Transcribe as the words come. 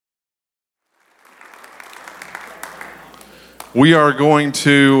We are going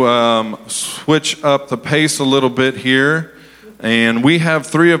to switch up the pace a little bit here. And we have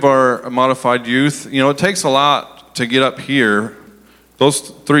 3 of our modified youth. You know, it takes a lot to get up here. Those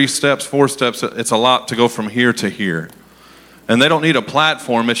 3 steps, 4 steps, it's a lot to go from here to here. And they don't need a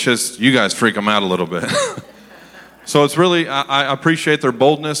platform. It's just you guys freak them out a little bit. So it's really, I appreciate their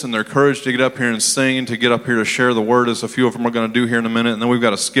boldness and their courage to get up here and sing, to get up here to share the word, as a few of them are going to do here in a minute. And then we've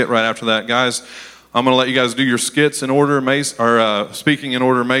got a skit right after that. Guys, I'm going to let you guys do your skits in order, speaking in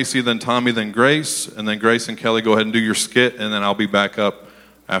order, Macy, then Tommy, then Grace. And then Grace and Kelly, go ahead and do your skit, and then I'll be back up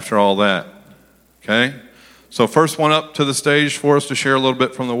after all that. Okay? So first one up to the stage for us to share a little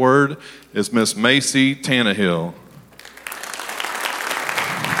bit from the word is Miss Macy Tannehill.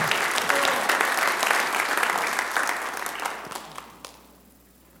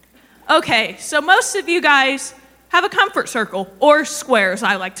 Okay, so most of you guys have a comfort circle, or square as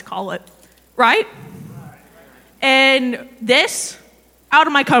I like to call it, right? And this, out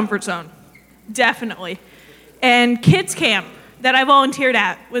of my comfort zone, definitely. And kids camp that I volunteered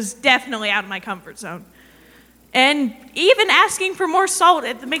at was definitely out of my comfort zone. And even asking for more salt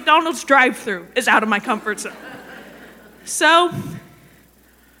at the McDonald's drive-thru is out of my comfort zone. So,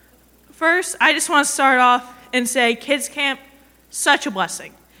 first, I just want to start off and say kids camp, such a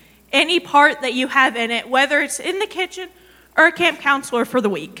blessing. Any part that you have in it, whether it's in the kitchen or a camp counselor for the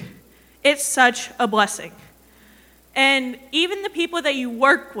week, it's such a blessing. And even the people that you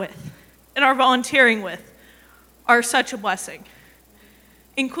work with and are volunteering with are such a blessing,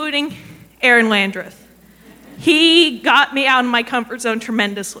 including Aaron Landreth. He got me out of my comfort zone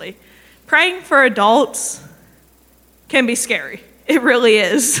tremendously. Praying for adults can be scary. It really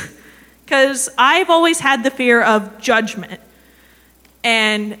is. Because I've always had the fear of judgment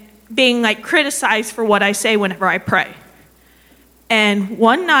and being criticized for what I say whenever I pray. And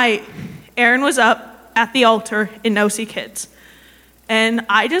one night, Aaron was up at the altar in No-See Kids. And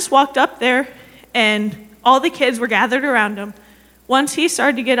I just walked up there, and all the kids were gathered around him. Once he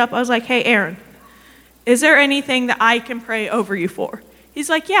started to get up, I was like, "Hey, Aaron, is there anything that I can pray over you for?" He's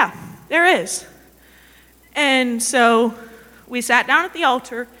like, "Yeah, there is." And so we sat down at the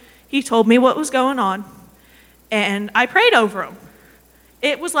altar. He told me what was going on, and I prayed over him.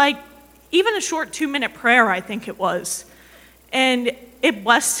 It was even a short 2-minute prayer, I think it was. And it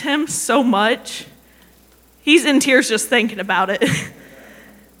blessed him so much. He's in tears just thinking about it.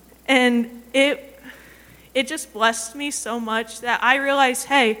 And it just blessed me so much that I realized,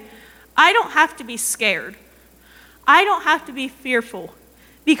 hey, I don't have to be scared. I don't have to be fearful.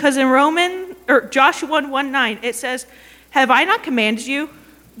 Because in Joshua 1:9, it says, "Have I not commanded you?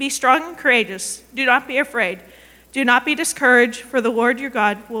 Be strong and courageous. Do not be afraid. Do not be discouraged, for the Lord your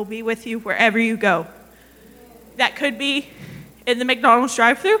God will be with you wherever you go." That could be in the McDonald's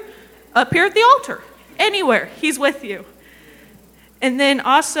drive-thru, up here at the altar, anywhere. He's with you. And then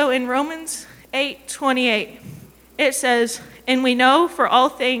also in Romans 8:28, it says, "And we know for all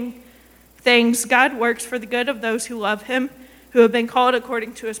things God works for the good of those who love him, who have been called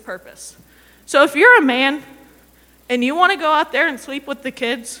according to his purpose." So if you're a man and you want to go out there and sleep with the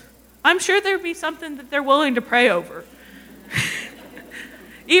kids, I'm sure there'd be something that they're willing to pray over.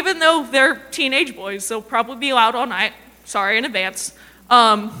 Even though they're teenage boys, they'll probably be out all night. Sorry in advance.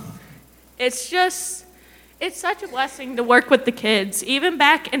 It's such a blessing to work with the kids, even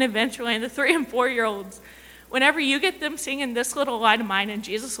back in Adventureland, the 3 and 4-year-olds. Whenever you get them singing "This Little Light of Mine" and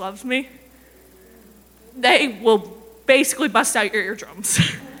 "Jesus Loves Me," they will basically bust out your eardrums.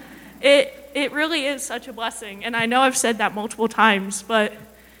 It really is such a blessing, and I know I've said that multiple times, but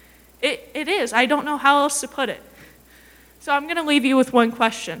it is. I don't know how else to put it. So I'm going to leave you with one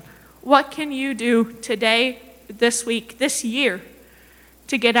question. What can you do today, this week, this year,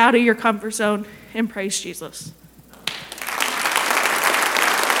 to get out of your comfort zone and praise Jesus?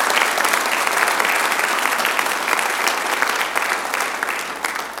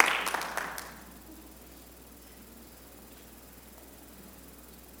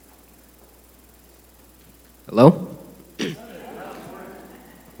 Hello?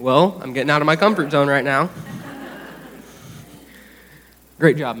 Well, I'm getting out of my comfort zone right now.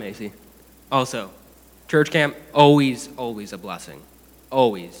 Great job, Macy. Also, church camp, always a blessing.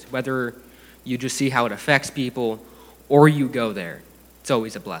 Always. Whether you just see how it affects people or you go there, it's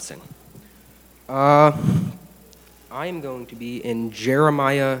always a blessing. I am going to be in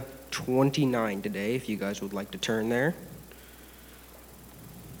Jeremiah 29 today, if you guys would like to turn there.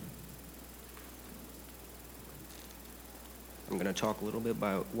 I'm going to talk a little bit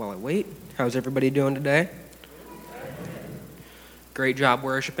while I wait. How's everybody doing today? Great job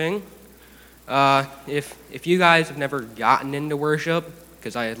worshiping. If you guys have never gotten into worship,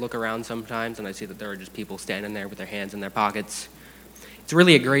 because I look around sometimes and I see that there are just people standing there with their hands in their pockets. It's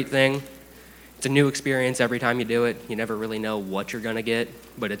really a great thing. It's a new experience every time you do it. You never really know what you're going to get,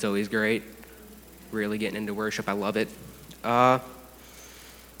 but it's always great. Really getting into worship. I love it.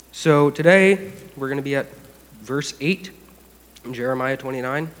 So today we're going to be at verse 8 in Jeremiah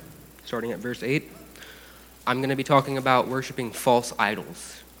 29, starting at verse 8. I'm going to be talking about worshiping false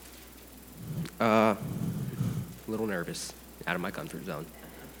idols. A little nervous, out of my comfort zone.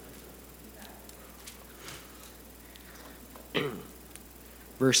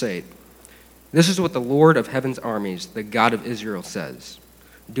 Verse 8. This is what the Lord of heaven's armies, the God of Israel, says.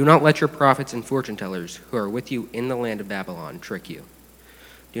 Do not let your prophets and fortune tellers who are with you in the land of Babylon trick you.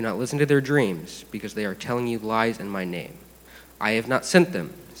 Do not listen to their dreams, because they are telling you lies in my name. I have not sent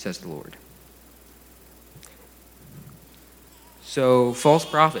them, says the Lord. So, false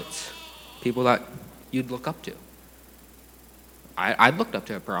prophets, people that you'd look up to. I'd looked up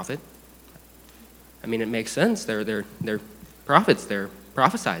to a prophet. I mean, it makes sense. They're prophets. They're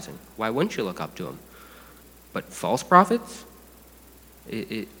prophesizing. Why wouldn't you look up to them? But false prophets?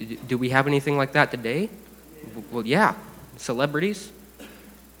 Do we have anything like that today? Well, yeah. Celebrities.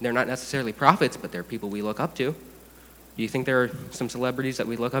 They're not necessarily prophets, but they're people we look up to. Do you think there are some celebrities that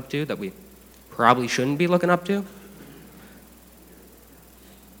we look up to that we probably shouldn't be looking up to?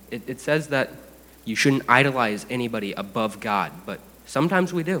 It says that you shouldn't idolize anybody above God, but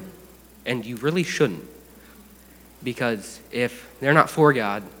sometimes we do, and you really shouldn't, because if they're not for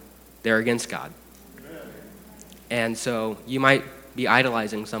God, they're against God. And so you might be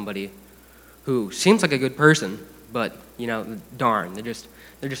idolizing somebody who seems like a good person, but, darn, they're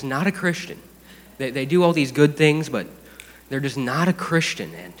just not a Christian. They do all these good things, but they're just not a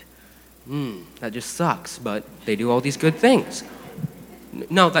Christian, and that just sucks, but they do all these good things.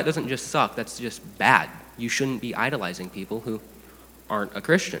 No, that doesn't just suck. That's just bad. You shouldn't be idolizing people who aren't a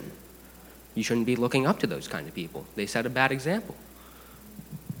Christian. You shouldn't be looking up to those kind of people. They set a bad example.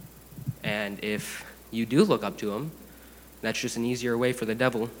 And if you do look up to them, that's just an easier way for the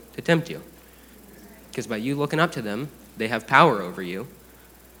devil to tempt you. Because by you looking up to them, they have power over you,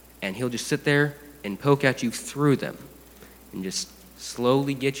 and he'll just sit there and poke at you through them and just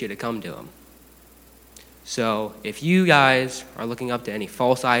slowly get you to come to him. So if you guys are looking up to any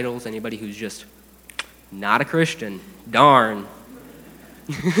false idols, anybody who's just not a Christian, darn,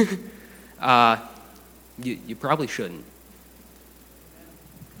 you probably shouldn't.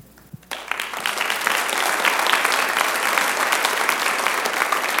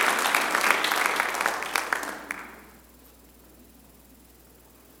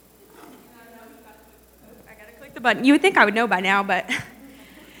 I gotta click the button. You would think I would know by now, but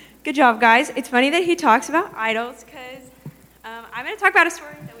good job, guys. It's funny that he talks about idols, because I'm going to talk about a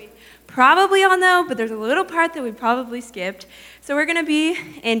story that we probably all know, but there's a little part that we probably skipped. So we're going to be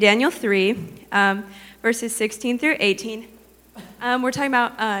in Daniel 3, verses 16 through 18. We're talking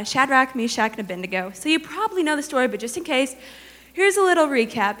about Shadrach, Meshach, and Abednego. So you probably know the story, but just in case, here's a little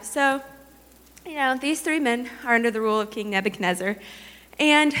recap. So, these three men are under the rule of King Nebuchadnezzar,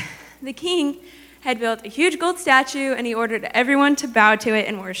 and the king had built a huge gold statue, and he ordered everyone to bow to it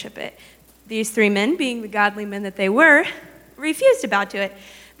and worship it. These three men, being the godly men that they were, refused to bow to it.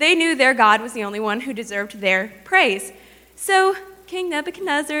 They knew their God was the only one who deserved their praise. So King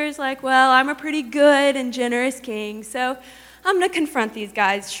Nebuchadnezzar is like, well, I'm a pretty good and generous king, so I'm going to confront these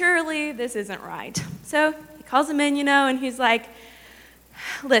guys. Surely this isn't right. So he calls them in, and he's like,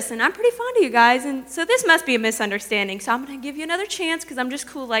 listen, I'm pretty fond of you guys, and so this must be a misunderstanding, so I'm going to give you another chance because I'm just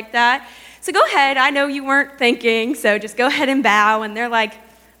cool like that. So go ahead. I know you weren't thinking, so just go ahead and bow. And they're like,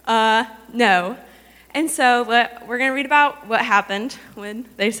 no. And so we're going to read about what happened when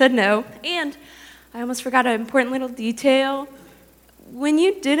they said no. And I almost forgot an important little detail. When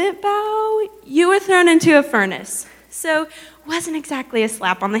you didn't bow, you were thrown into a furnace. So it wasn't exactly a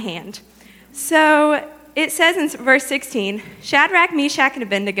slap on the hand. So it says in verse 16, Shadrach, Meshach, and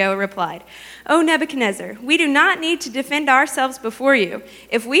Abednego replied, O Nebuchadnezzar, we do not need to defend ourselves before you.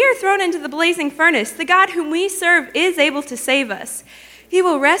 If we are thrown into the blazing furnace, the God whom we serve is able to save us. He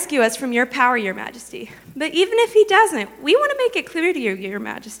will rescue us from your power, your majesty. But even if he doesn't, we want to make it clear to you, your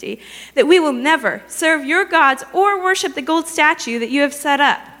majesty, that we will never serve your gods or worship the gold statue that you have set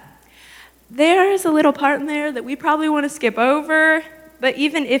up. There is a little part in there that we probably want to skip over, but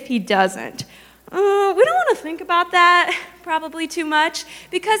even if he doesn't, we don't want to think about that probably too much,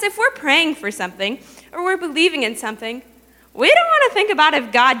 because if we're praying for something or we're believing in something, we don't want to think about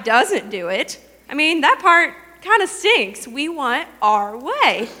if God doesn't do it. I mean, that part kind of stinks. We want our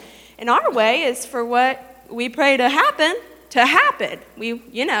way. And our way is for what we pray to happen.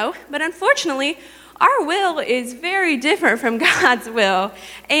 But unfortunately, our will is very different from God's will.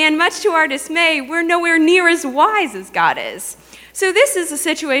 And much to our dismay, we're nowhere near as wise as God is. So this is a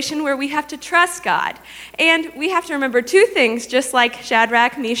situation where we have to trust God. And we have to remember two things, just like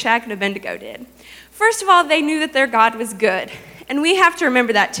Shadrach, Meshach, and Abednego did. First of all, they knew that their God was good. And we have to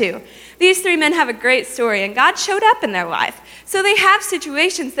remember that too. These three men have a great story, and God showed up in their life. So they have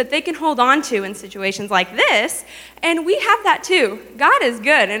situations that they can hold on to in situations like this, and we have that too. God is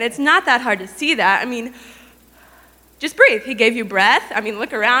good, and it's not that hard to see that. I mean, just breathe. He gave you breath. I mean,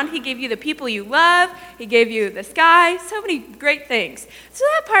 look around. He gave you the people you love. He gave you the sky. So many great things. So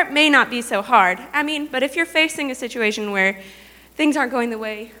that part may not be so hard. I mean, but if you're facing a situation where things aren't going the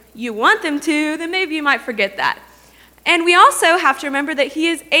way you want them to, then maybe you might forget that. And we also have to remember that he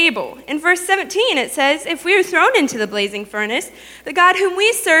is able. In verse 17, it says, if we are thrown into the blazing furnace, the God whom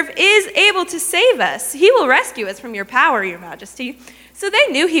we serve is able to save us. He will rescue us from your power, your majesty. So they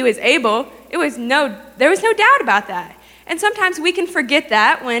knew he was able. There was no doubt about that. And sometimes we can forget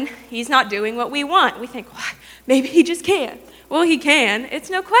that when he's not doing what we want. We think, well, maybe he just can't. Well, he can. It's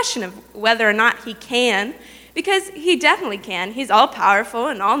no question of whether or not he can, because he definitely can. He's all-powerful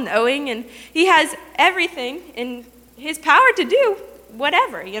and all-knowing, and he has everything in his power to do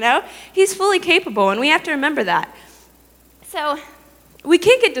whatever, He's fully capable, and we have to remember that. So we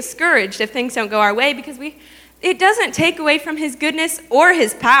can't get discouraged if things don't go our way, because it doesn't take away from his goodness or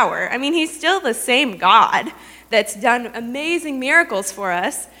his power. I mean, he's still the same God that's done amazing miracles for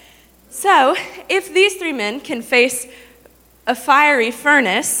us. So if these three men can face a fiery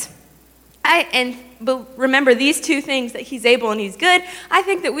furnace and remember these two things, that he's able and he's good, I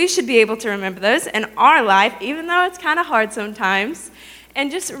think that we should be able to remember those in our life, even though it's kind of hard sometimes. And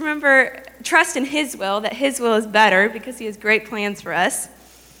just remember, trust in his will, that his will is better because he has great plans for us.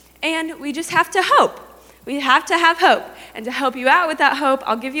 And we just have to hope. We have to have hope. And to help you out with that hope,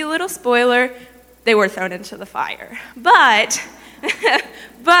 I'll give you a little spoiler. They were thrown into the fire. But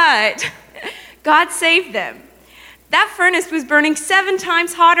God saved them. That furnace was burning 7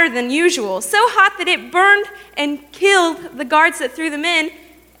 times hotter than usual, so hot that it burned and killed the guards that threw them in,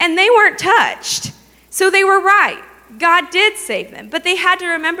 and they weren't touched. So they were right. God did save them, but they had to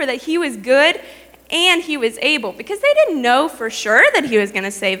remember that he was good and he was able, because they didn't know for sure that he was going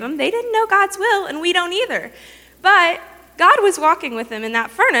to save them. They didn't know God's will, and we don't either. But God was walking with them in that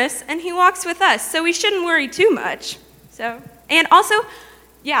furnace, and he walks with us, so we shouldn't worry too much. And also,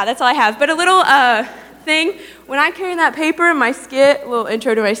 yeah, that's all I have, but a little thing, when I'm carrying that paper in my skit, a little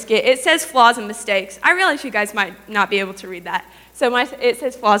intro to my skit, it says flaws and mistakes. I realize you guys might not be able to read that. So it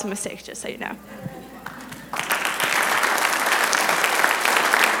says flaws and mistakes, just so you know.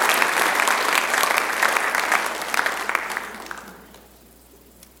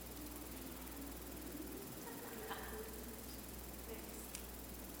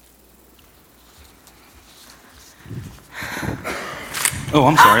 Oh,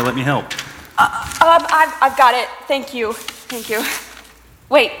 I'm sorry. Let me help. I've got it. Thank you.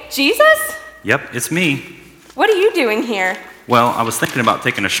 Wait, Jesus? Yep, it's me. What are you doing here? Well, I was thinking about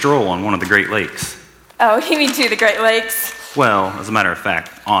taking a stroll on one of the Great Lakes. Oh, you mean to the Great Lakes? Well, as a matter of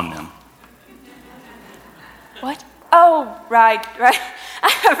fact, on them. What? Oh, right.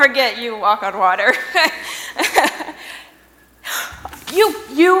 I forget you walk on water.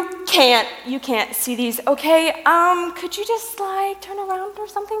 You can't see these, okay? Could you just, turn around or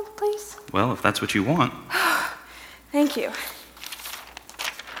something, please? Well, if that's what you want. Thank you.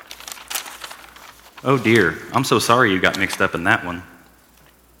 Oh, dear. I'm so sorry you got mixed up in that one.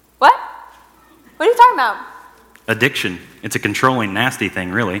 What? What are you talking about? Addiction. It's a controlling, nasty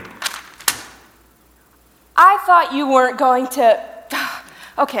thing, really. I thought you weren't going to...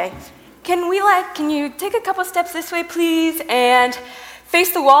 Okay. Can you take a couple steps this way, please, and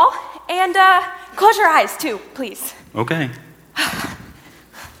face the wall? And close your eyes, too, please. Okay.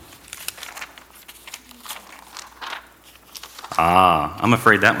 I'm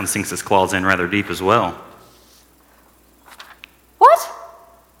afraid that one sinks its claws in rather deep as well. What?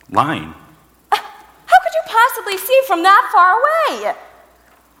 Lying. How could you possibly see from that far away?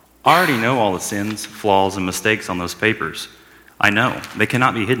 I already know all the sins, flaws, and mistakes on those papers. I know. They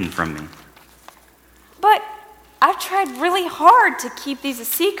cannot be hidden from me. But I've tried really hard to keep these a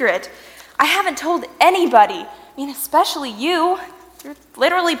secret. I haven't told anybody. Especially you. You're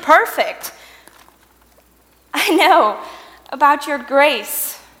literally perfect. I know about your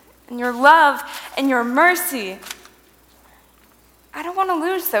grace and your love and your mercy. I don't want to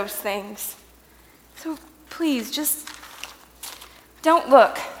lose those things. So please, just don't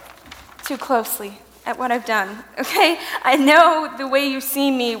look too closely at what I've done, okay? I know the way you see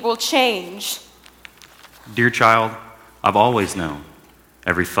me will change. Dear child, I've always known.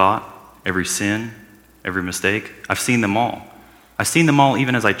 Every thought, every sin, every mistake. I've seen them all. I've seen them all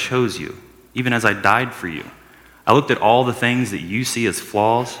even as I chose you, even as I died for you. I looked at all the things that you see as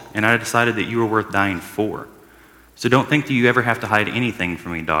flaws, and I decided that you were worth dying for. So don't think that you ever have to hide anything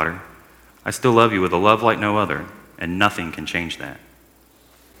from me, daughter. I still love you with a love like no other, and nothing can change that.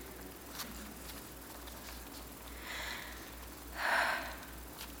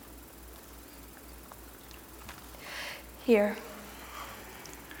 Here.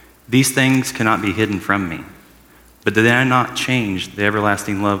 These things cannot be hidden from me, but they are not change the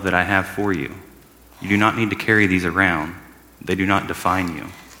everlasting love that I have for you. You do not need to carry these around. They do not define you.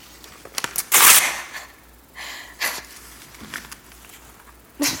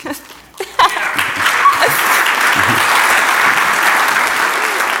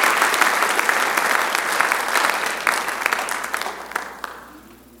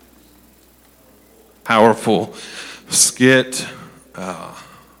 Powerful skit.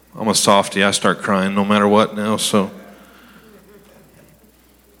 I'm a softie. I start crying no matter what now, so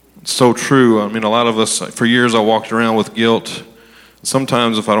it's so true. I mean, a lot of us, for years I walked around with guilt.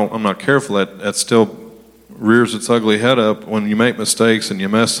 Sometimes if I'm not careful, that still rears its ugly head up when you make mistakes and you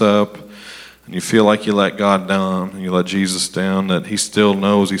mess up and you feel like you let God down and you let Jesus down, that he still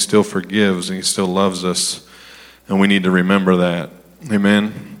knows, he still forgives, and he still loves us, and we need to remember that.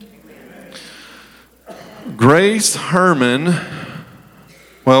 Amen. Grace Herman,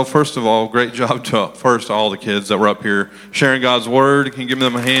 well, first of all, great job to all the kids that were up here sharing God's word. Can you give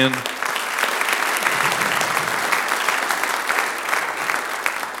them a hand?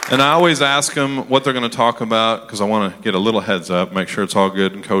 And I always ask them what they're going to talk about because I want to get a little heads up, make sure it's all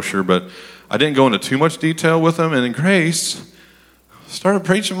good and kosher. But I didn't go into too much detail with them. And then Grace started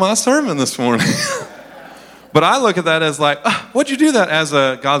preaching my sermon this morning. But I look at that as like, what'd you do that as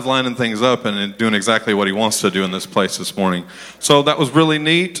God's lining things up and doing exactly what he wants to do in this place this morning. So that was really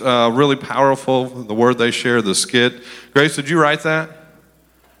neat, really powerful, the word they shared, the skit. Grace, did you write that?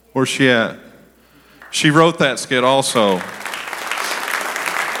 Where's she at? She wrote that skit also.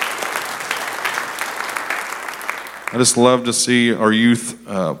 I just love to see our youth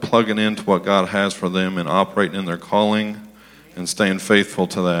plugging into what God has for them and operating in their calling and staying faithful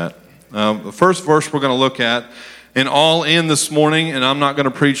to that. The first verse we're going to look at in All In this morning, and I'm not going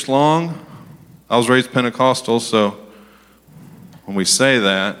to preach long. I was raised Pentecostal, so when we say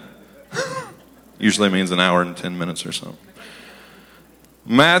that, usually means an hour and 10 minutes or so.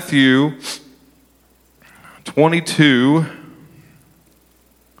 Matthew 22,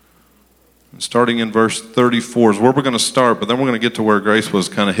 starting in verse 34 is where we're going to start, but then we're going to get to where Grace was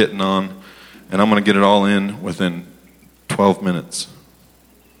kind of hitting on, and I'm going to get it all in within 12 minutes.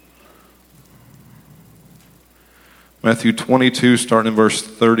 Matthew 22, starting in verse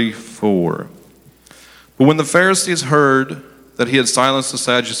 34. But when the Pharisees heard that he had silenced the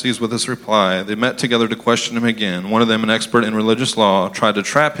Sadducees with this reply, they met together to question him again. One of them, an expert in religious law, tried to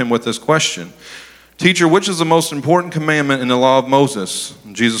trap him with this question. Teacher, which is the most important commandment in the law of Moses?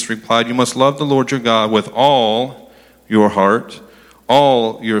 And Jesus replied, you must love the Lord your God with all your heart,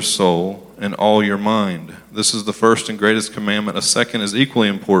 all your soul, and all your mind. This is the first and greatest commandment. A second is equally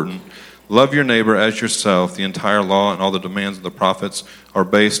important. Love your neighbor as yourself. The entire law and all the demands of the prophets are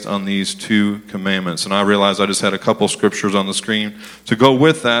based on these two commandments. And I realize I just had a couple scriptures on the screen to go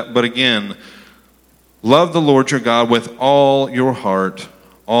with that. But again, love the Lord your God with all your heart,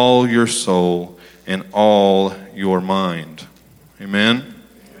 all your soul, and all your mind. Amen?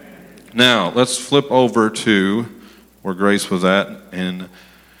 Now, let's flip over to where Grace was at in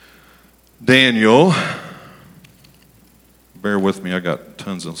Daniel. Bear with me, I got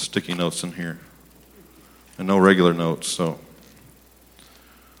tons of sticky notes in here. And no regular notes, so I'm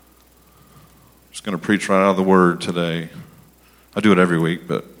just going to preach right out of the Word today. I do it every week,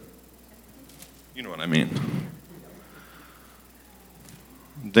 but you know what I mean.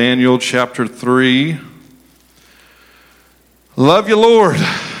 Daniel chapter 3. Love you, Lord.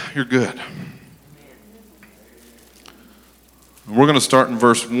 You're good. And we're going to start in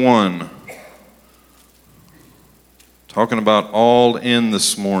verse 1. Talking about all in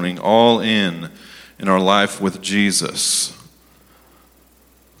this morning, all in our life with Jesus.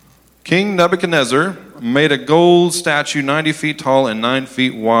 King Nebuchadnezzar made a gold statue 90 feet tall and 9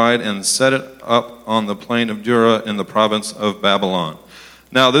 feet wide and set it up on the plain of Dura in the province of Babylon.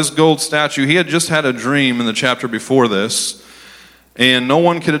 Now this gold statue, he had just had a dream in the chapter before this, and no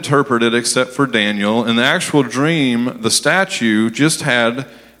one could interpret it except for Daniel. In the actual dream, the statue just had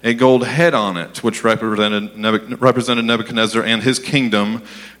a gold head on it, which represented Nebuchadnezzar and his kingdom.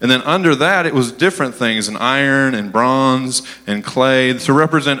 And then under that, it was different things, in iron and bronze and clay, to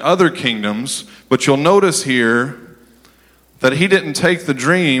represent other kingdoms. But you'll notice here that he didn't take the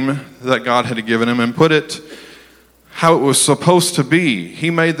dream that God had given him and put it how it was supposed to be. He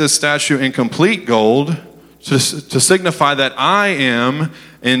made this statue in complete gold to signify that I am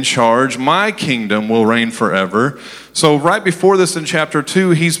in charge. My kingdom will reign forever. So right before this in chapter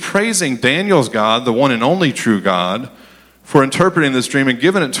 2, he's praising Daniel's God, the one and only true God, for interpreting this dream and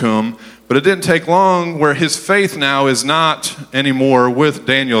giving it to him. But it didn't take long where his faith now is not anymore with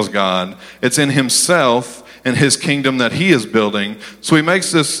Daniel's God. It's in himself and his kingdom that he is building. So he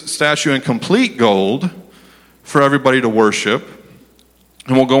makes this statue in complete gold for everybody to worship.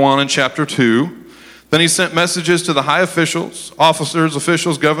 And we'll go on in chapter 2. Then he sent messages to the high officials,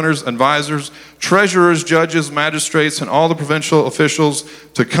 officials, governors, advisors, treasurers, judges, magistrates, and all the provincial officials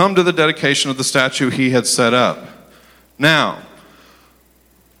to come to the dedication of the statue he had set up. Now,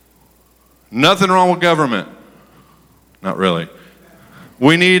 nothing wrong with government. Not really.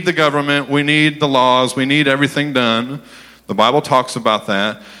 We need the government. We need the laws. We need everything done. The Bible talks about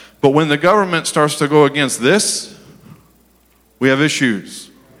that. But when the government starts to go against this, we have issues.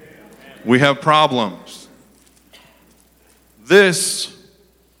 We have problems. This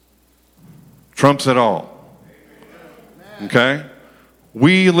trumps it all. Okay?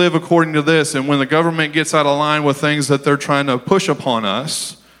 We live according to this, and when the government gets out of line with things that they're trying to push upon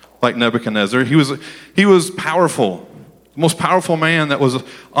us, like Nebuchadnezzar, he was powerful. The most powerful man that was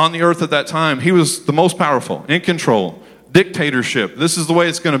on the earth at that time. He was the most powerful, in control. Dictatorship. This is the way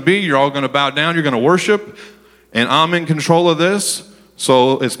it's going to be. You're all going to bow down. You're going to worship. And I'm in control of this.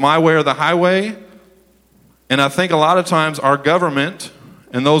 So it's my way or the highway. And I think a lot of times our government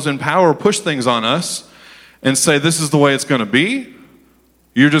and those in power push things on us and say, this is the way it's going to be.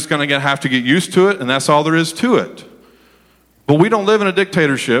 You're just going to have to get used to it. And that's all there is to it. But we don't live in a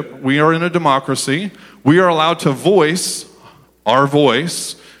dictatorship. We are in a democracy. We are allowed to voice our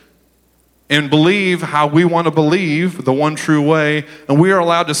voice and believe how we want to believe the one true way. And we are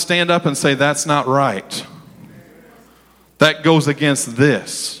allowed to stand up and say, that's not right. That goes against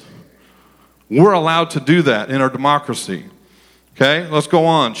this. We're allowed to do that in our democracy. Okay, let's go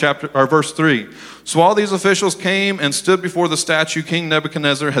on. Verse 3. So all these officials came and stood before the statue King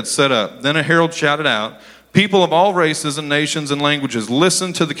Nebuchadnezzar had set up. Then a herald shouted out, people of all races and nations and languages,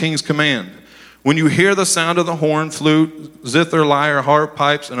 listen to the king's command. When you hear the sound of the horn, flute, zither, lyre, harp,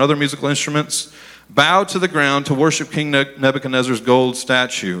 pipes, and other musical instruments, bow to the ground to worship King Nebuchadnezzar's gold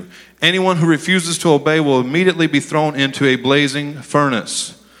statue. Anyone who refuses to obey will immediately be thrown into a blazing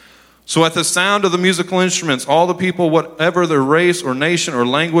furnace. So at the sound of the musical instruments, all the people, whatever their race or nation or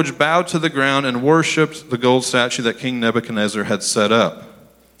language, bowed to the ground and worshipped the gold statue that King Nebuchadnezzar had set up.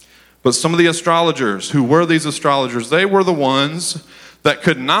 But some of the astrologers, who were these astrologers, they were the ones that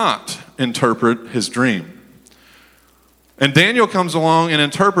could not interpret his dream. And Daniel comes along and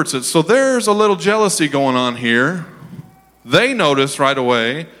interprets it. So there's a little jealousy going on here. They notice right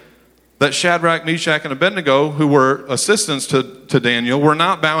away that Shadrach, Meshach, and Abednego, who were assistants to Daniel, were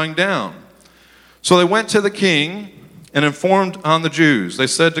not bowing down. So they went to the king and informed on the Jews. They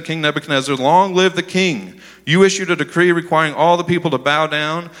said to King Nebuchadnezzar, long live the king. You issued a decree requiring all the people to bow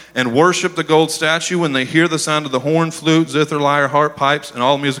down and worship the gold statue when they hear the sound of the horn, flute, zither, lyre, harp, pipes, and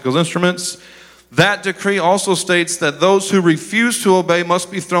all musical instruments. That decree also states that those who refuse to obey must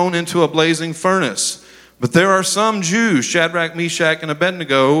be thrown into a blazing furnace. But there are some Jews, Shadrach, Meshach, and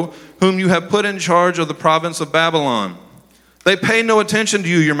Abednego, whom you have put in charge of the province of Babylon. They pay no attention to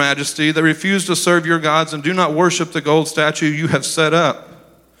you, your majesty. They refuse to serve your gods and do not worship the gold statue you have set up.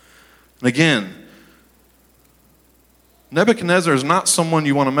 And again, Nebuchadnezzar is not someone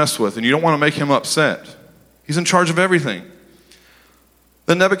you want to mess with, and you don't want to make him upset. He's in charge of everything.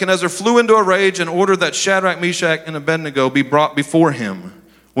 Then Nebuchadnezzar flew into a rage and ordered that Shadrach, Meshach, and Abednego be brought before him.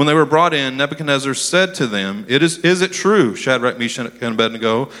 When they were brought in, Nebuchadnezzar said to them, Is it true, Shadrach, Meshach, and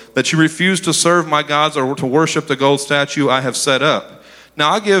Abednego, that you refuse to serve my gods or to worship the gold statue I have set up?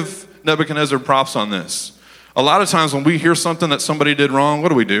 Now, I give Nebuchadnezzar props on this. A lot of times when we hear something that somebody did wrong, what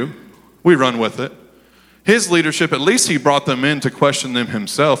do? We run with it. His leadership, at least he brought them in to question them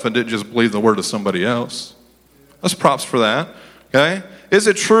himself and didn't just believe the word of somebody else. That's props for that, okay? Is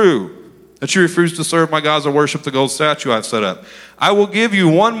it true that you refuse to serve my gods or worship the gold statue I've set up? I will give you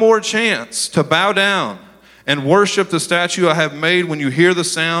one more chance to bow down and worship the statue I have made when you hear the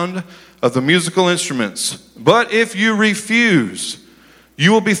sound of the musical instruments. But if you refuse,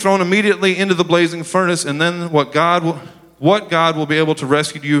 you will be thrown immediately into the blazing furnace, and then what God will be able to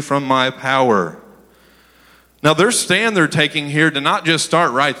rescue you from my power? Now, their stand they're taking here did not just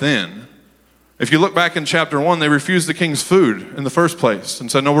start right then. If you look back in chapter 1, they refused the king's food in the first place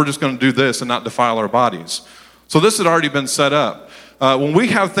and said, no, we're just going to do this and not defile our bodies. So this had already been set up. When we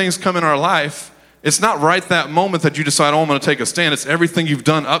have things come in our life It's not right that moment that you decide, oh, I'm going to take a stand. It's everything you've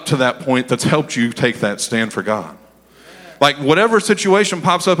done up to that point that's helped you take that stand for God. Like whatever situation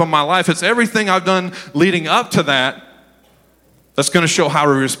pops up in my life, it's everything I've done leading up to that that's going to show how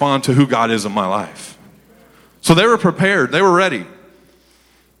we respond to who God is in my life. So they were prepared. They were ready.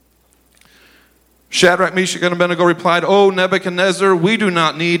 Shadrach, Meshach, and Abednego replied, "O Nebuchadnezzar, we do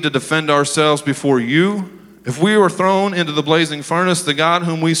not need to defend ourselves before you. If we were thrown into the blazing furnace, the God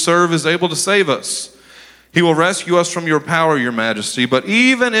whom we serve is able to save us. He will rescue us from your power, your majesty. But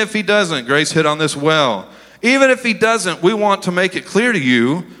even if he doesn't," Grace hit on this well, "even if he doesn't, we want to make it clear to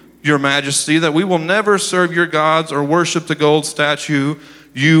you, your majesty, that we will never serve your gods or worship the gold statue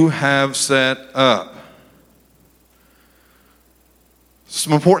you have set up."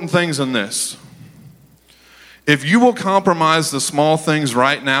 Some important things in this. If you will compromise the small things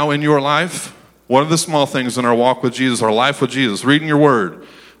right now in your life, what are the small things in our walk with Jesus, our life with Jesus? Reading your word,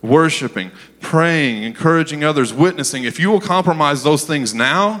 worshiping, praying, encouraging others, witnessing. If you will compromise those things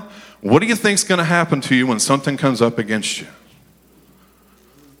now, what do you think is going to happen to you when something comes up against you?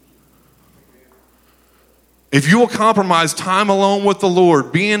 If you will compromise time alone with the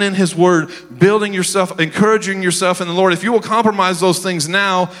Lord, being in his word, building yourself, encouraging yourself in the Lord, if you will compromise those things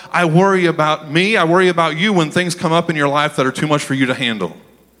now, I worry about me, I worry about you when things come up in your life that are too much for you to handle.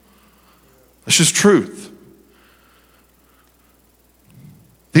 That's just truth.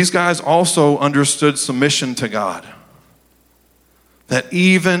 These guys also understood submission to God. That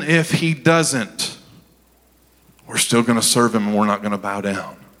even if he doesn't, we're still going to serve him and we're not going to bow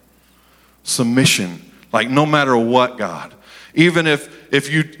down. Submission. Like no matter what, God. Even if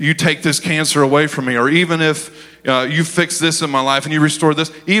you take this cancer away from me, or even if you fix this in my life and you restore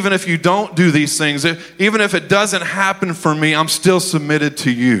this, even if you don't do these things, even if it doesn't happen for me, I'm still submitted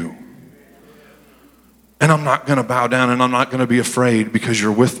to you. And I'm not going to bow down and I'm not going to be afraid because you're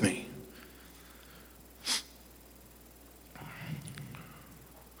with me.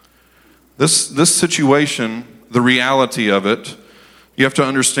 This situation, the reality of it, you have to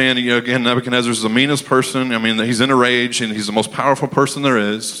understand, again, Nebuchadnezzar is the meanest person. I mean, he's in a rage, and he's the most powerful person there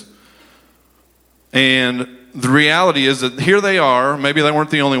is. And the reality is that here they are. Maybe they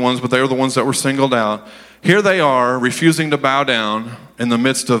weren't the only ones, but they were the ones that were singled out. Here they are, refusing to bow down in the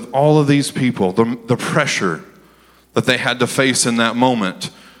midst of all of these people, the pressure that they had to face in that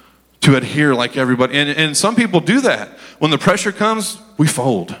moment to adhere like everybody. And some people do that. When the pressure comes, we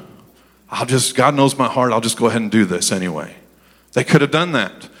fold. God knows my heart, I'll just go ahead and do this anyway. They could have done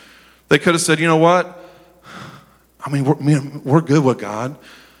that. They could have said, you know what? I mean, we're good with God.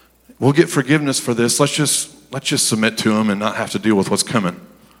 We'll get forgiveness for this. Let's just submit to him and not have to deal with what's coming.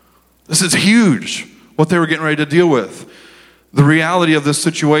 This is huge, what they were getting ready to deal with. The reality of this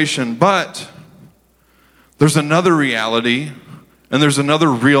situation. But there's another reality and there's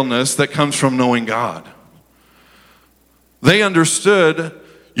another realness that comes from knowing God. They understood,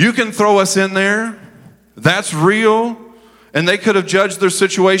 you can throw us in there. That's real. And they could have judged their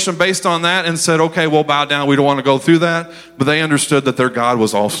situation based on that and said, okay, we'll bow down. We don't want to go through that. But they understood that their God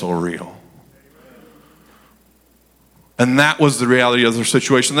was also real. And that was the reality of their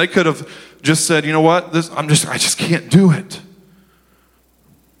situation. They could have just said, you know what? I just can't do it.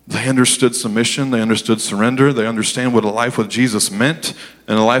 They understood submission. They understood surrender. They understand what a life with Jesus meant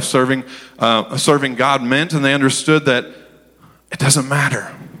and a life serving God meant. And they understood that it doesn't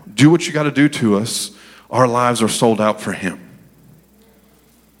matter. Do what you got to do to us. Our lives are sold out for him.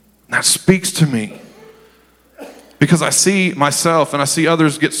 And that speaks to me. Because I see myself and I see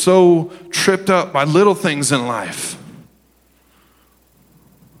others get so tripped up by little things in life.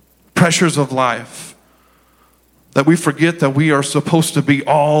 Pressures of life. That we forget that we are supposed to be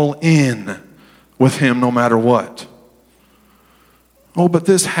all in with him no matter what. Oh, but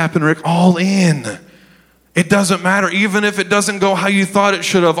this happened, Rick. All in. It doesn't matter. Even if it doesn't go how you thought it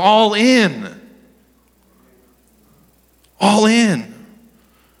should have. All in. All in.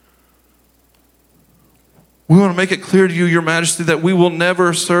 We want to make it clear to you, your majesty, that we will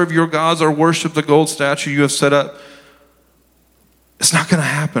never serve your gods or worship the gold statue you have set up. It's not going to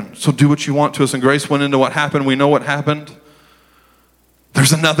happen. So do what you want to us. And Grace went into what happened. We know what happened.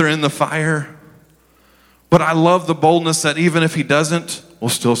 There's another in the fire. But I love the boldness that even if he doesn't, we'll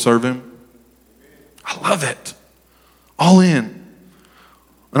still serve him. I love it. All in.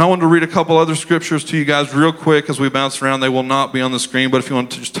 And I wanted to read a couple other scriptures to you guys real quick as we bounce around. They will not be on the screen, but if you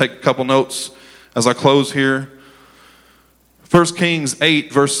want to just take a couple notes as I close here. 1 Kings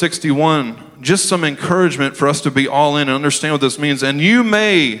 8, verse 61. Just some encouragement for us to be all in and understand what this means. And you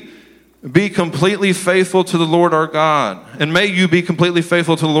may Be completely faithful to the Lord our God. And may you be completely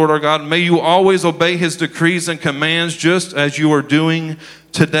faithful to the Lord our God. May you always obey his decrees and commands just as you are doing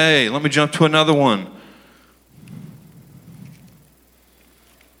today. Let me jump to another one.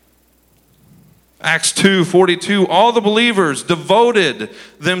 Acts 2:42, all the believers devoted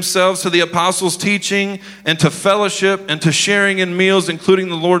themselves to the apostles' teaching and to fellowship and to sharing in meals, including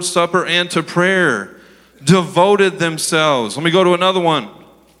the Lord's Supper, and to prayer. Devoted themselves. Let me go to another one.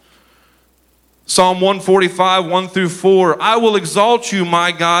 Psalm 145, 1 through 4. I will exalt you,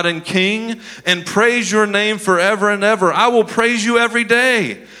 my God and King, and praise your name forever and ever. I will praise you every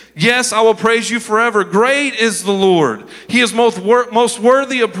day. Yes, I will praise you forever. Great is the Lord. He is most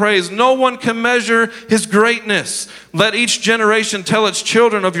worthy of praise. No one can measure his greatness. Let each generation tell its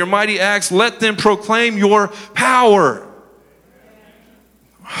children of your mighty acts. Let them proclaim your power.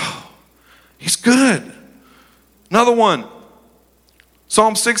 He's good. Another one.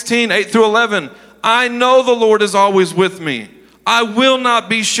 Psalm 16, 8 through 11. I know the Lord is always with me. I will not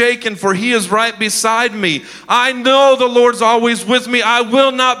be shaken, for he is right beside me. I know the Lord's always with me. I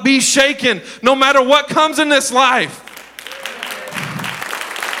will not be shaken, no matter what comes in this life.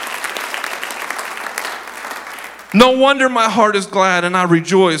 No wonder my heart is glad and I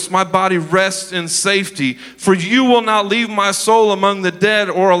rejoice. My body rests in safety. For you will not leave my soul among the dead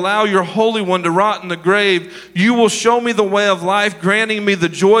or allow your Holy One to rot in the grave. You will show me the way of life, granting me the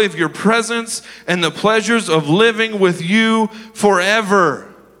joy of your presence and the pleasures of living with you forever.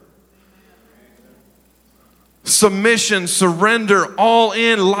 Submission, surrender, all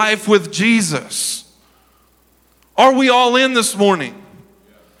in life with Jesus. Are we all in this morning?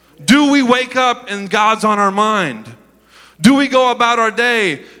 Do we wake up and God's on our mind? Do we go about our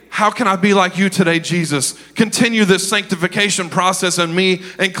day? How can I be like you today, Jesus? Continue this sanctification process in me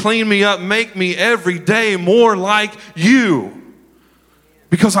and clean me up. Make me every day more like you.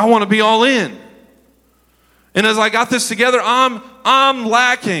 Because I want to be all in. And as I got this together, I'm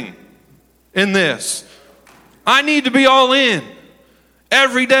lacking in this. I need to be all in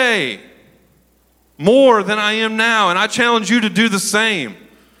every day. More than I am now. And I challenge you to do the same.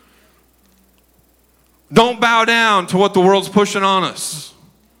 Don't bow down to what the world's pushing on us.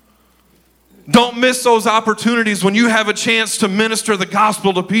 Don't miss those opportunities when you have a chance to minister the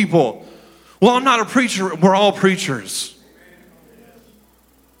gospel to people. Well, I'm not a preacher. We're all preachers.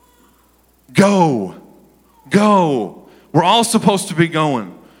 Go. We're all supposed to be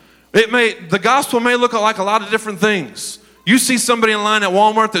going. The gospel may look like a lot of different things. You see somebody in line at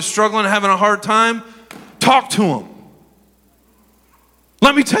Walmart that's struggling and having a hard time, talk to them.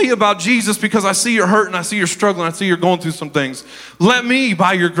 Let me tell you about Jesus because I see you're hurting, I see you're struggling, I see you're going through some things. Let me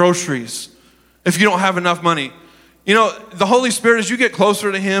buy your groceries if you don't have enough money. You know, the Holy Spirit, as you get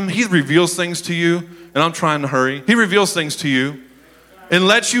closer to him, he reveals things to you, and I'm trying to hurry. He reveals things to you and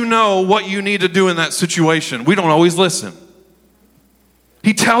lets you know what you need to do in that situation. We don't always listen.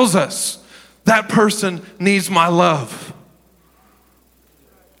 He tells us, that person needs my love.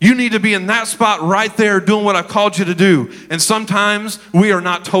 You need to be in that spot right there doing what I've called you to do. And sometimes we are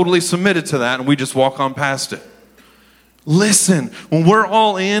not totally submitted to that and we just walk on past it. Listen, when we're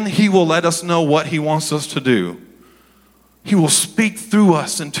all in, he will let us know what he wants us to do. He will speak through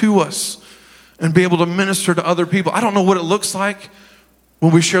us and to us and be able to minister to other people. I don't know what it looks like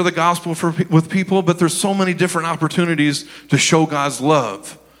when we share the gospel with people, but there's so many different opportunities to show God's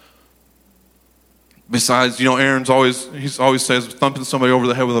love. Besides, Aaron's always says thumping somebody over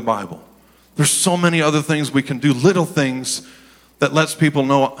the head with a Bible. There's so many other things we can do, little things that lets people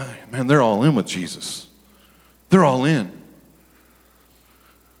know, man, they're all in with Jesus. They're all in.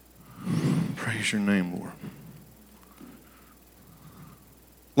 Praise your name, Lord.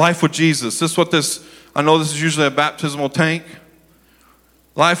 Life with Jesus. I know this is usually a baptismal tank.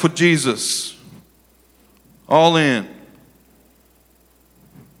 Life with Jesus. All in.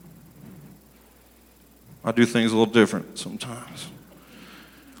 I do things a little different sometimes.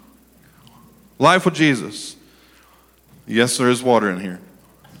 Life with Jesus. Yes, there is water in here.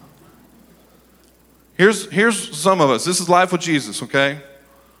 Here's some of us. This is life with Jesus, okay?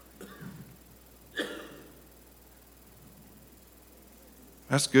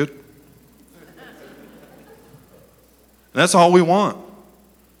 That's good. And that's all we want.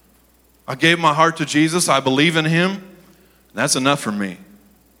 I gave my heart to Jesus. I believe in him. That's enough for me.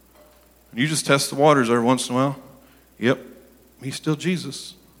 You just test the waters every once in a while. Yep, he's still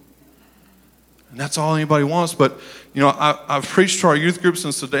Jesus. And that's all anybody wants. But, I've preached to our youth group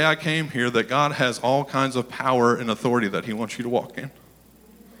since the day I came here that God has all kinds of power and authority that he wants you to walk in.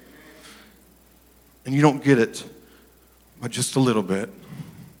 And you don't get it, but just a little bit.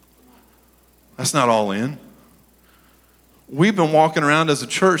 That's not all in. we've been walking around as a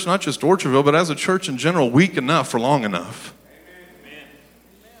church, not just Orchardville, but as a church in general, weak enough for long enough. Amen.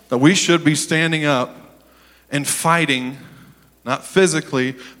 That we should be standing up and fighting, not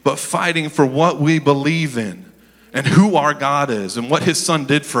physically, but fighting for what we believe in and who our God is and what his son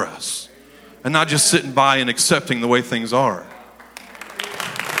did for us. And not just sitting by and accepting the way things are.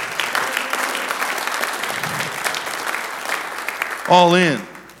 All in.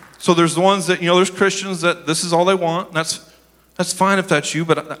 So there's the ones that, there's Christians that this is all they want. That's fine if that's you,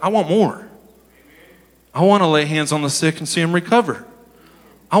 but I want more. I want to lay hands on the sick and see them recover.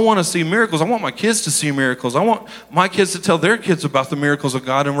 I want to see miracles. I want my kids to see miracles. I want my kids to tell their kids about the miracles of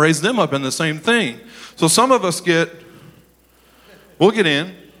God and raise them up in the same thing. So some of us we'll get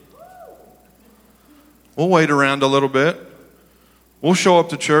in. We'll wait around a little bit. We'll show up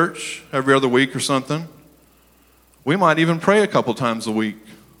to church every other week or something. We might even pray a couple times a week.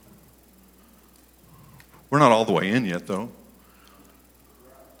 We're not all the way in yet, though.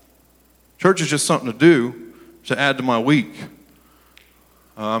 Church is just something to do to add to my week.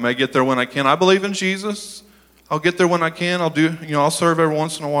 I may get there when I can. I believe in Jesus. I'll get there when I can. I'll serve every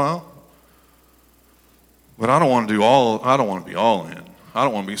once in a while. But I don't want to be all in. I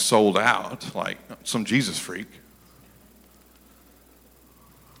don't want to be sold out like some Jesus freak.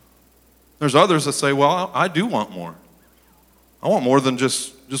 There's others that say, well, I do want more. I want more than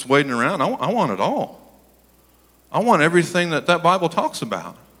just waiting around. I want it all. I want everything that Bible talks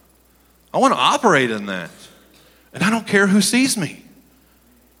about. I want to operate in that. And I don't care who sees me.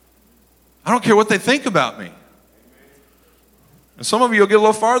 I don't care what they think about me. And some of you will get a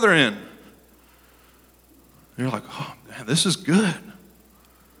little farther in. You're like, oh, man, this is good.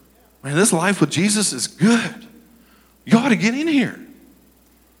 Man, this life with Jesus is good. You ought to get in here.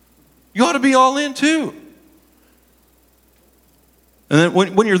 You ought to be all in too. And then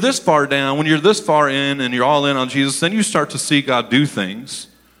when you're this far down, when you're this far in and you're all in on Jesus, then you start to see God do things.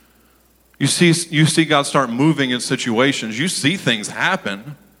 You see God start moving in situations. You see things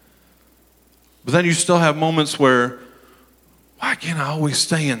happen. But then you still have moments where, why can't I always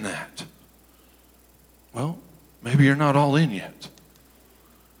stay in that? Well, maybe you're not all in yet.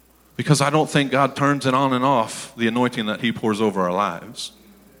 Because I don't think God turns it on and off, the anointing that he pours over our lives.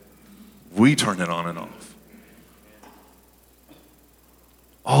 We turn it on and off.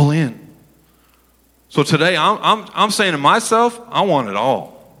 All in. So today, I'm saying to myself, I want it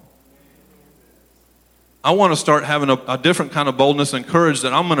all. I want to start having a different kind of boldness and courage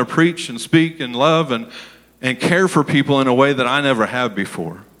that I'm going to preach and speak and love and care for people in a way that I never have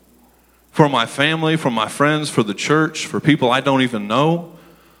before. For my family, for my friends, for the church, for people I don't even know.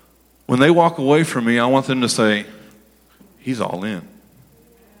 When they walk away from me, I want them to say, he's all in.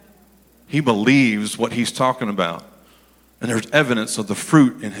 He believes what he's talking about. And there's evidence of the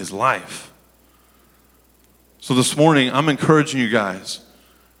fruit in his life. So this morning, I'm encouraging you guys,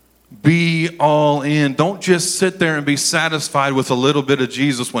 be all in. Don't just sit there and be satisfied with a little bit of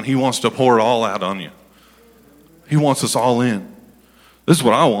Jesus when he wants to pour it all out on you. He wants us all in. This is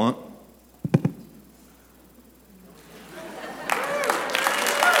what I want.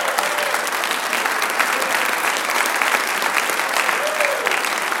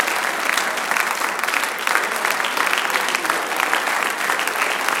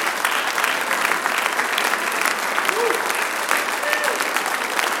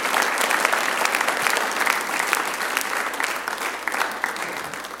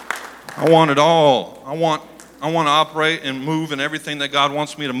 I want it all. I want to operate and move in everything that God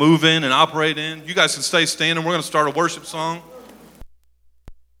wants me to move in and operate in. You guys can stay standing. We're going to start a worship song.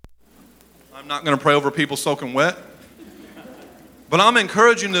 I'm not going to pray over people soaking wet. But I'm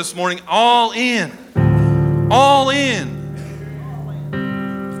encouraging this morning, all in. All in.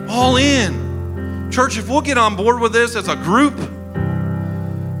 All in. Church, if we'll get on board with this as a group,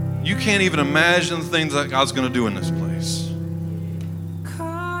 you can't even imagine the things that God's going to do in this place.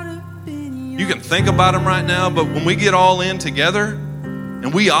 You can think about them right now, but when we get all in together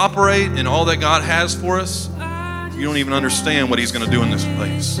and we operate in all that God has for us, you don't even understand what he's going to do in this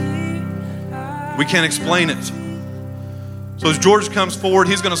place. We can't explain it. So as George comes forward,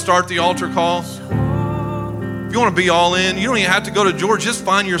 he's going to start the altar call. If you want to be all in, you don't even have to go to George. Just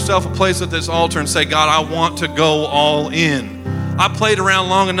find yourself a place at this altar and say, God, I want to go all in. I played around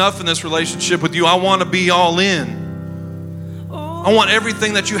long enough in this relationship with you. I want to be all in. I want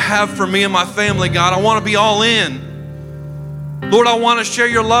everything that you have for me and my family, God. I want to be all in. Lord, I want to share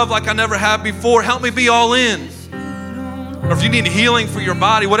your love like I never have before. Help me be all in. Or if you need healing for your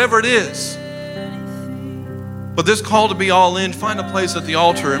body, whatever it is. But this call to be all in, find a place at the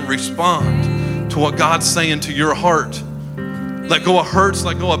altar and respond to what God's saying to your heart. Let go of hurts,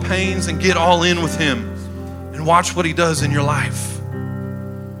 let go of pains, and get all in with him. And and watch what he does in your life.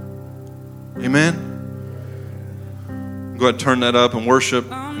 Amen. Go ahead and turn that up and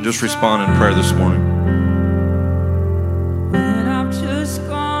worship and just respond in prayer this morning.